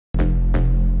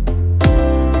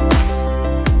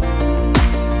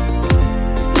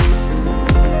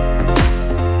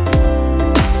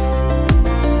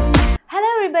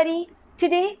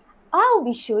Today, I'll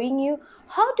be showing you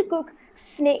how to cook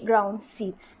snake ground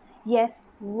seeds. Yes,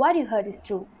 what you heard is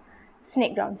true.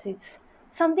 Snake ground seeds.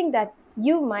 Something that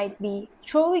you might be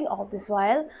throwing off this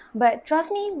while, but trust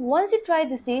me, once you try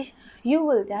this dish, you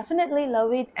will definitely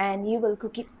love it and you will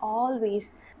cook it always.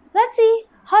 Let's see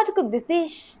how to cook this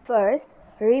dish. First,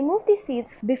 remove the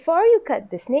seeds. Before you cut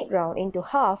the snake ground into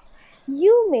half,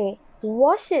 you may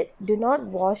wash it. Do not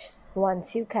wash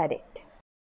once you cut it.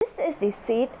 This is the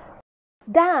seed.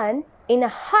 Then, in a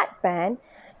hot pan,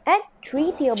 add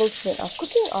 3 tablespoons of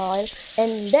cooking oil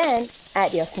and then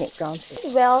add your snake grounds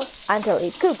well until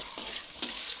it cooks.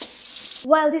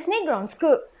 While the snake grounds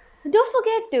cook, don't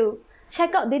forget to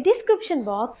check out the description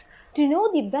box to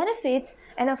know the benefits,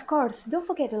 and of course, don't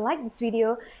forget to like this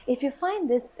video if you find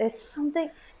this is something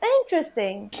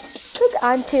interesting. Cook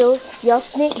until your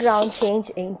snake ground change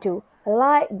into a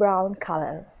light brown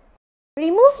color.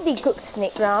 Remove the cooked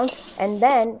snake grounds and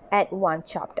then add 1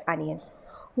 chopped onion.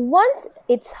 Once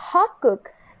it's half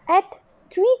cooked, add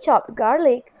 3 chopped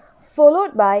garlic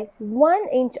followed by 1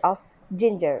 inch of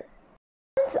ginger.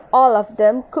 Once all of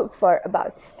them cook for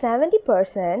about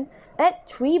 70%, add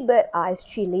 3 bird-eyes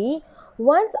chili.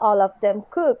 Once all of them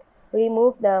cook,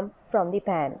 remove them from the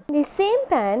pan. In the same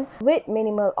pan with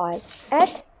minimal oil,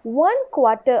 add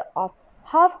 1/4 of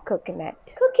half coconut.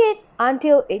 Cook it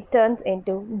until it turns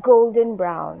into golden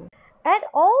brown. Add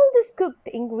all these cooked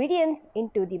ingredients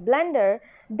into the blender,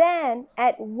 then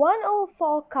add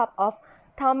 1/4 cup of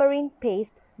tamarind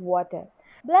paste water.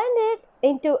 Blend it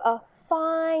into a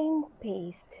fine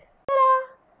paste.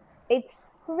 Ta-da! It's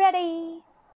ready!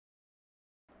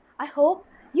 I hope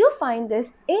you find this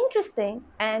interesting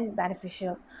and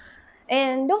beneficial.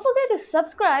 And don't forget to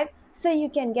subscribe so you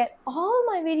can get all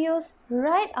my videos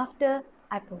right after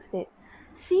I post it.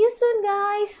 See you soon,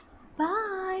 guys!